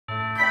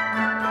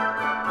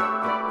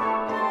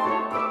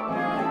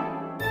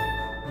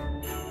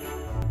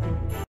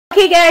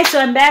Okay guys, so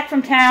I'm back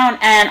from town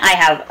and I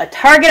have a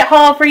Target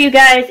haul for you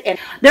guys, and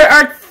there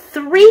are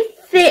three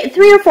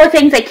or four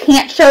things I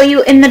can't show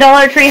you in the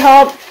Dollar Tree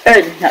haul.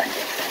 Or no,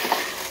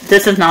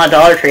 this is not a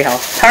Dollar Tree haul,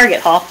 Target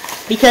haul,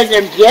 because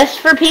they're gifts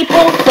for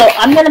people, so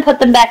I'm going to put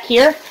them back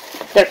here.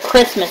 They're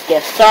Christmas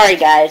gifts. Sorry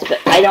guys, but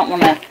I don't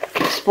want to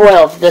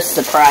spoil this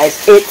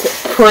surprise.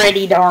 It's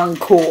pretty darn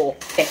cool.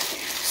 Okay.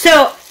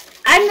 So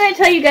I'm going to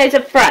tell you guys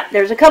up front,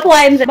 there's a couple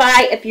items to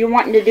buy if you're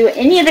wanting to do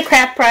any of the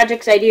craft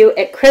projects I do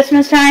at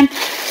Christmas time.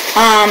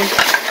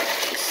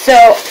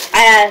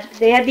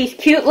 They have these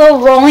cute little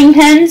rolling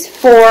pins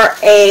for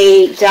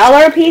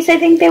 $1 a piece, I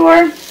think they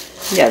were.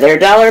 Yeah, they're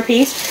 $1 a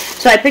piece.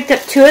 So I picked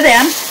up 2 of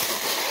them.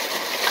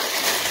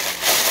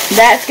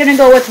 That's going to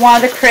go with one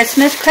of the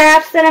Christmas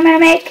crafts that I'm going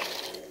to make.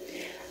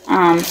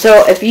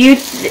 So if you're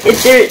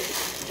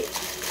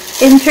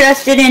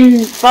interested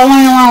in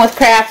following along with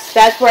crafts,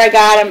 that's where I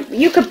got them.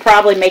 You could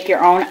probably make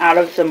your own out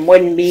of some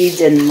wooden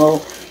beads and little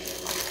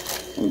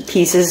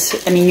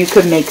pieces. I mean, you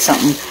could make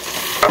something.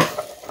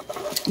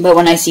 But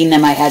when I seen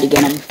them, I had to get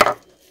them.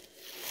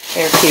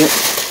 They're cute.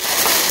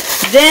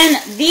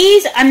 Then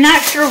these, I'm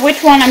not sure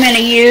which one I'm going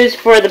to use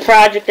for the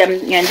project I'm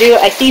going to do.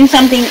 I seen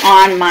something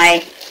on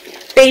my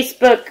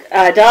Facebook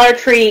Dollar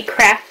Tree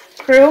craft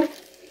crew,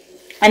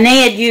 and they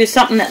had used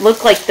something that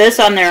looked like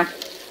this on their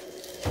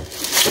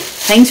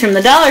things from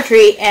the Dollar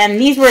Tree, and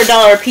these were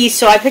 $1 a piece,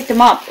 so I picked them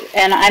up,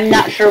 and I'm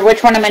not sure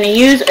which one I'm going to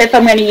use, if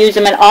I'm going to use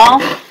them at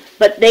all,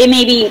 but they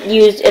may be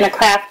used in a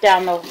craft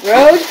down the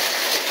road,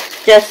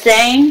 just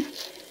saying,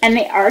 and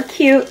they are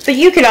cute, but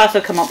you could also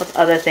come up with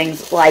other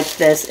things like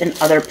this in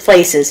other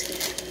places.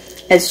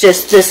 It's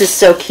just, this is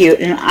so cute,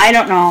 and I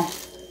don't know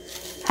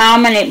how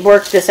I'm going to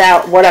work this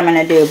out, what I'm going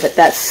to do, but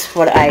that's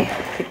what I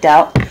picked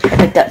out. I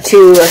picked up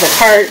 2 of the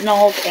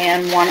cardinals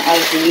and 1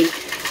 of the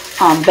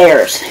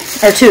bears,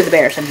 or 2 of the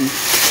bears, I mean.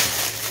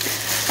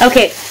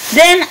 Okay,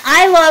 then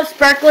I love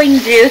sparkling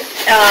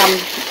juice,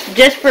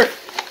 just for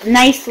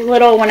nice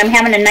little, when I'm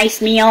having a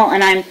nice meal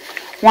and I'm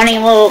wanting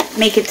a little,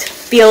 make it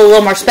feel a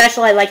little more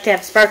special, I like to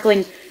have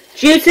sparkling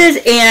juices,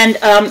 and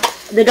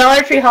the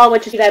Dollar Tree haul,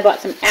 which is, I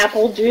bought some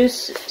apple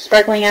juice,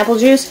 sparkling apple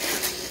juice,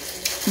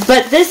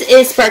 but this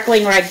is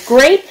sparkling red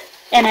grape,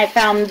 and I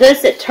found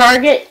this at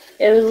Target.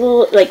 It was a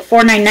little, like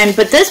 $4.99,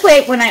 but this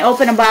way, when I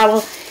open a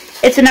bottle,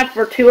 it's enough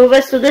for 2 of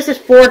us, so this is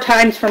 4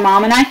 times for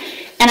Mom and I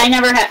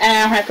don't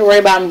have to worry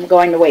about them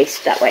going to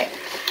waste that way.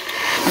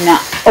 I'm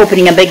not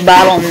opening a big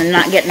bottle and then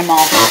not getting them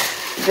all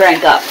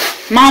drank up.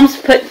 Mom's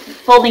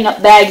folding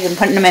up bags and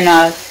putting them in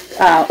a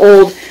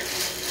old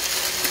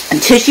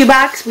tissue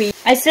box.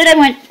 I said I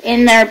went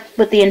in there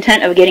with the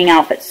intent of getting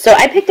outfits. So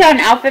I picked out an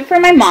outfit for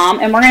my mom,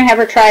 and we're going to have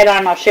her try it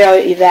on. I'll show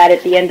you that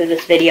at the end of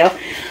this video.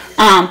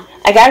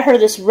 I got her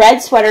this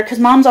red sweater because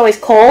Mom's always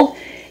cold.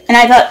 And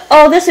I thought,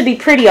 oh, this would be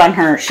pretty on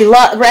her.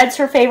 Red's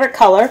her favorite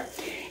color.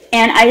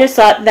 And I just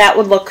thought that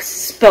would look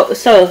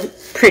so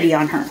pretty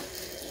on her.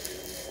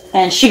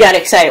 And she got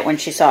excited when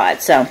she saw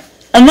it. So,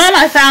 and then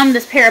I found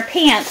this pair of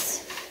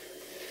pants.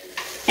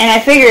 And I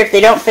figure if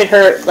they don't fit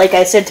her, like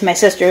I said to my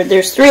sister,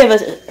 there's 4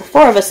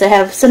 of us that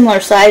have similar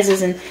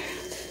sizes. And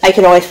I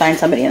could always find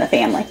somebody in the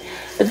family.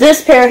 But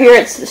this pair here,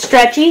 it's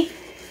stretchy.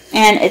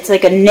 And it's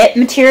like a knit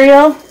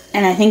material.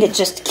 And I think it's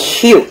just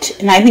cute.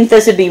 And I think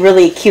this would be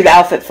really a cute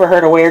outfit for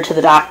her to wear to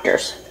the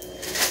doctors.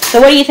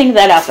 So what do you think of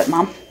that outfit,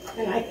 Mom?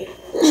 I like it.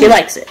 She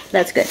likes it.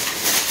 That's good.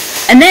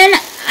 And then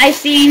I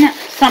seen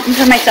something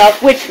for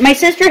myself, which my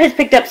sister has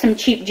picked up some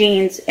cheap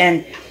jeans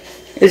and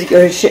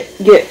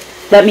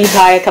let me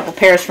buy a couple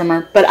pairs from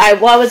her. But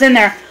while I was in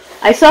there,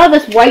 I saw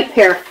this white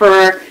pair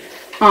for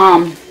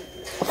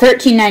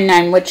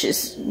 $13.99, which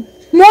is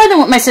more than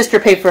what my sister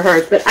paid for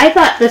hers. But I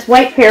thought this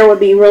white pair would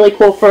be really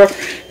cool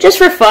just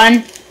for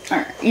fun.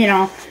 Or, you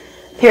know,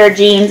 pair of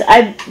jeans.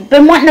 I've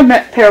been wanting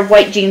a pair of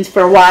white jeans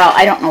for a while.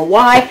 I don't know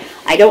why.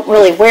 I don't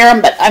really wear them,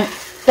 but I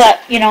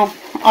thought, you know,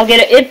 I'll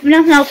get it. If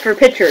nothing else, for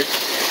pictures.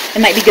 It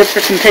might be good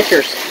for some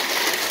pictures.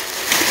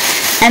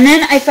 And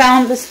then I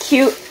found this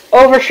cute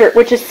overshirt,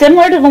 which is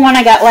similar to the one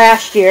I got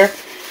last year.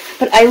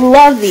 But I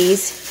love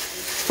these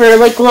for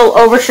like little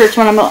overshirts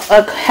when I'm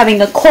having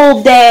a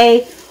cold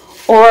day,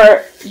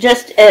 or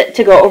just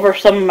to go over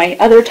some of my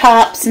other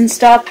tops and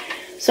stuff.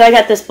 So I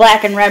got this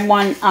black and red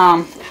one.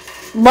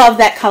 Love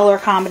that color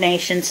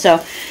combination.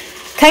 So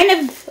kind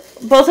of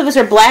both of us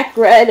are black,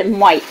 red, and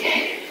white.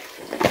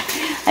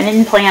 I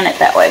didn't plan it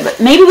that way, but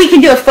maybe we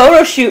can do a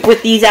photo shoot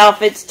with these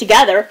outfits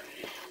together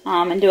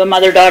and do a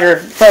mother-daughter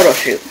photo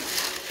shoot.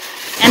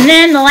 And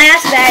then the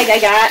last bag I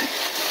got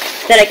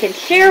that I can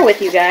share with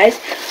you guys,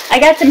 I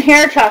got some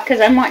hair chalk because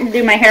I'm wanting to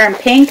do my hair in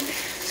pink.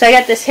 So I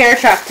got this hair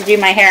chalk to do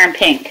my hair in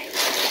pink.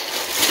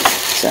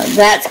 So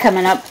that's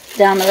coming up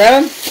down the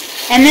road.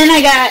 And then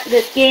I got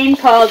this game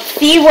called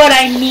See What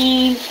I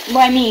Mean,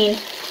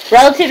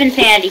 Relative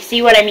Insanity,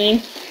 See What I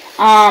Mean.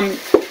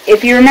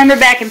 If you remember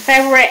back in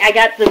February, I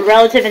got the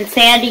Relative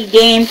Insanity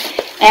game,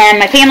 and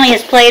my family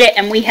has played it,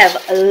 and we have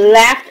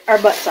laughed our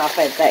butts off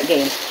at that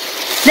game.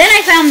 Then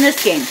I found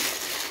this game,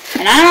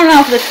 and I don't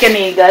know if this is going to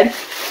be any good.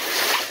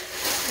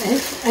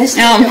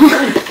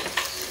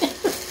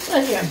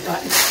 Yeah,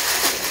 button.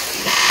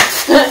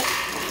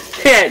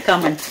 Hear it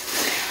coming.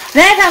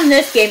 Then I found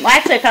this game. Well,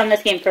 actually, I found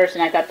this game first,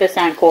 and I thought this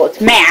sounded cool.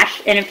 It's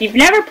MASH, and if you've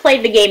never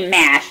played the game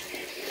MASH,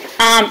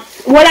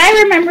 what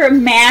I remember of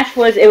MASH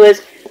was it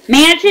was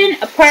mansion,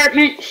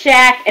 apartment,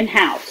 shack, and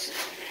house.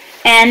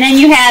 And then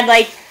you had,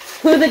 like,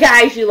 who the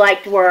guys you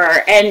liked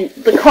were, and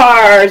the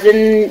cars,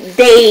 and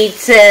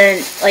dates,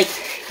 and, like,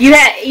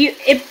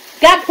 it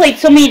got played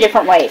so many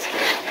different ways.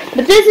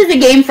 But this is a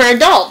game for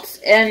adults,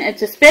 and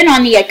it's a spin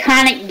on the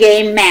iconic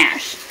game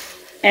MASH.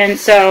 And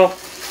so,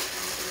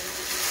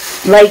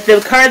 like,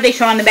 the card they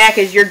show on the back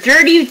is your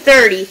Dirty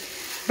 30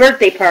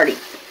 birthday party.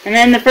 And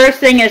then the first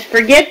thing is,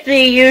 forget the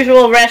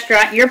usual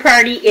restaurant, your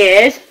party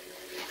is.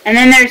 And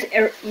then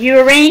there's, you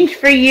arrange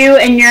for you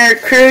and your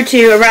crew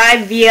to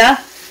arrive via.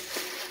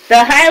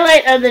 The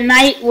highlight of the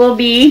night will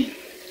be,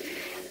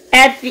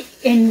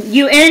 and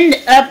you end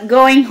up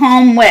going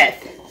home with.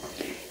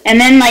 And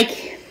then,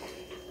 like,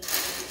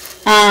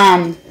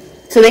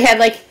 so they had,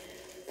 like,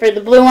 for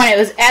the blue one, it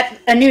was at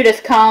a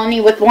nudist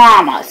colony with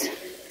llamas.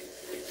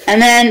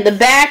 And then the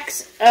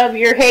backs of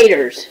your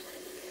haters.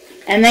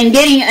 And then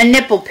getting a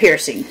nipple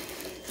piercing.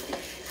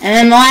 And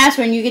then the last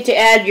one, you get to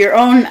add your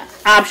own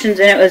options,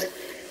 and it was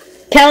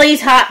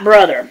Kelly's hot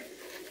brother.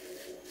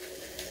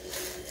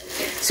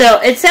 So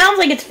it sounds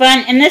like it's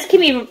fun, and this can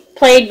be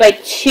played by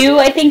 2,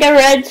 I think I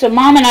read. So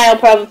Mom and I will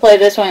probably play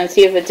this one and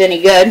see if it's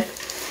any good.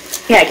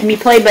 Yeah, it can be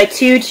played by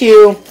 2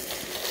 to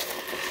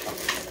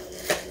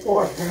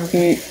 4, 8,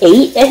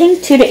 I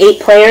think, 2 to 8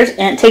 players,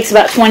 and it takes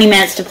about 20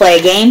 minutes to play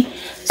a game.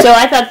 So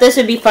I thought this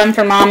would be fun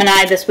for Mom and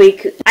I this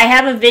week. I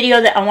have a video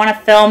that I want to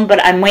film,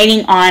 but I'm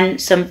waiting on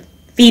some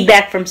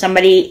feedback from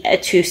somebody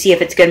to see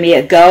if it's going to be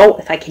a go,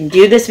 if I can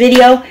do this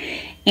video.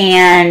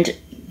 And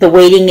the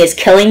waiting is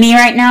killing me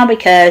right now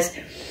because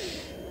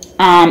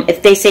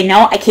if they say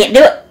no, I can't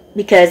do it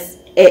because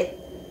it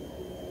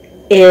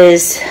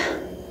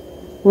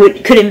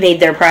could invade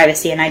their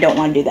privacy, and I don't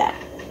want to do that.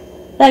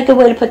 Is that a good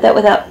way to put that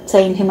without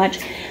saying too much?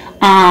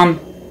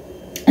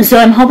 So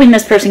I'm hoping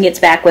this person gets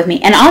back with me.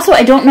 And also,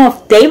 I don't know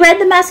if they read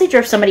the message or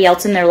if somebody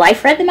else in their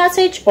life read the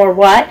message or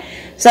what.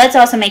 So that's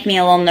also making me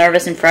a little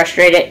nervous and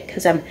frustrated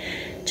because I'm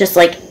just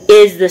like,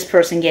 is this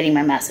person getting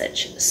my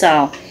message?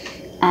 So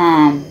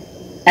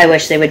I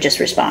wish they would just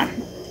respond.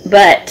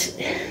 But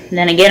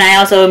then again, I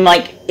also am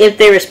like, if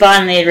they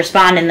respond and they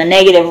respond in the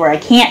negative where I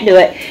can't do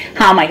it,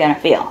 how am I going to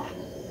feel?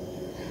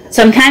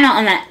 So I'm kind of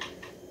on that,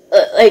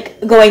 like,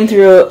 going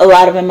through a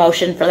lot of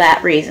emotion for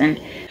that reason.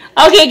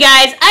 Okay,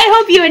 guys, I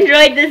hope you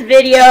enjoyed this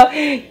video.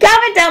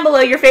 Comment down below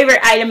your favorite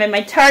item in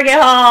my Target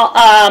haul.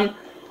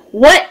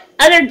 What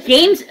other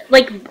games,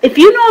 like, if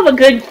you know of a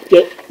good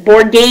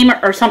board game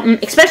or something,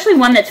 especially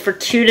one that's for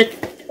 2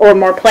 or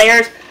more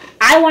players,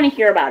 I want to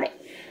hear about it.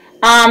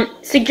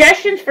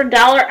 Suggestions for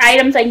dollar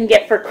items I can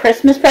get for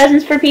Christmas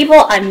presents for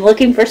people. I'm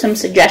looking for some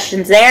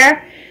suggestions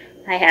there.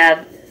 I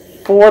have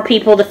 4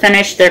 people to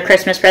finish their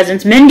Christmas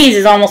presents. Mindy's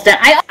is almost done.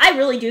 I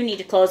really do need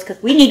to close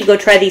because we need to go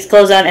try these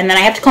clothes on, and then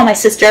I have to call my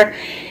sister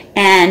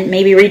and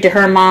maybe read to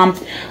her mom.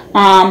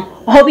 I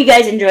hope you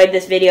guys enjoyed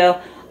this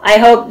video. I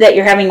hope that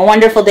you're having a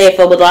wonderful day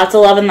filled with lots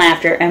of love and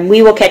laughter, and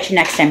we will catch you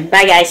next time.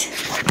 Bye, guys.